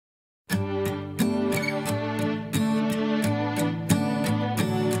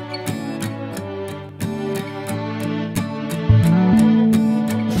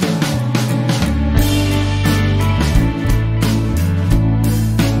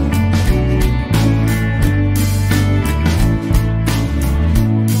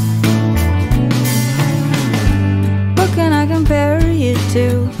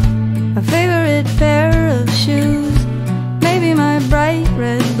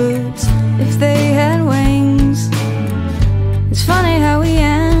boots if they had wings. It's funny how we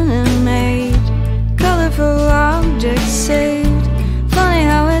animate colorful objects saved. Funny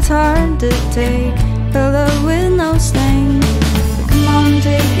how it's hard to take a love with no stain. But come on,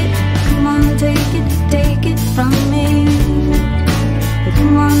 take it, come on, take it from me. But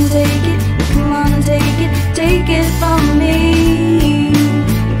come on, take it, come on, take it from me.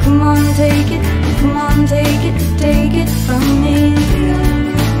 But come on, take it, come on, take it from me.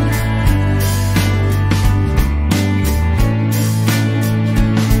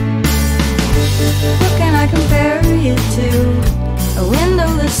 What can I compare you to? A window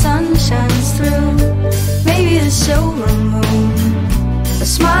the sun shines through. Maybe the silver moon, a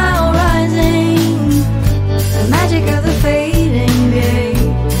smile rising, the magic of the fading day.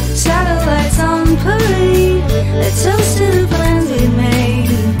 Satellites on parade that toast to the plans we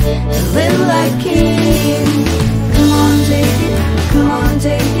made to live like kings. Come on, take it, come on,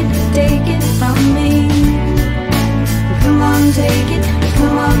 take it from me. Come on, take it,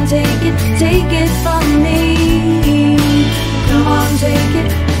 come on, take it from me. Come on, take it,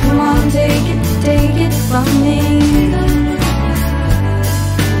 come on, take it from me.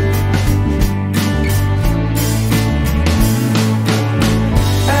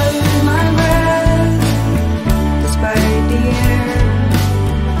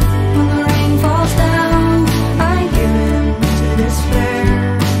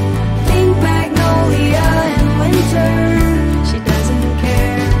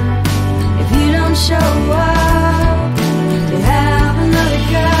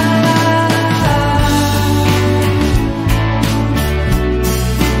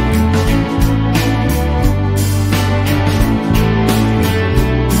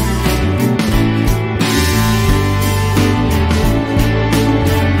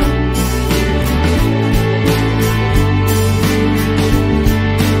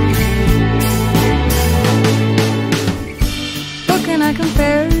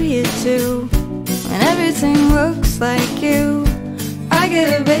 Compare you to when everything looks like you. I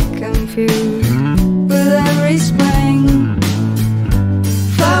get a bit confused with every spring.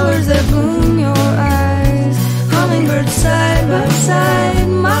 Flowers that bloom your eyes, hummingbirds side by side.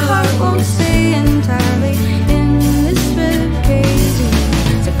 My heart won't stay entirely in this rib cage.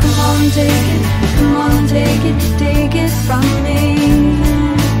 So come on, take it from me.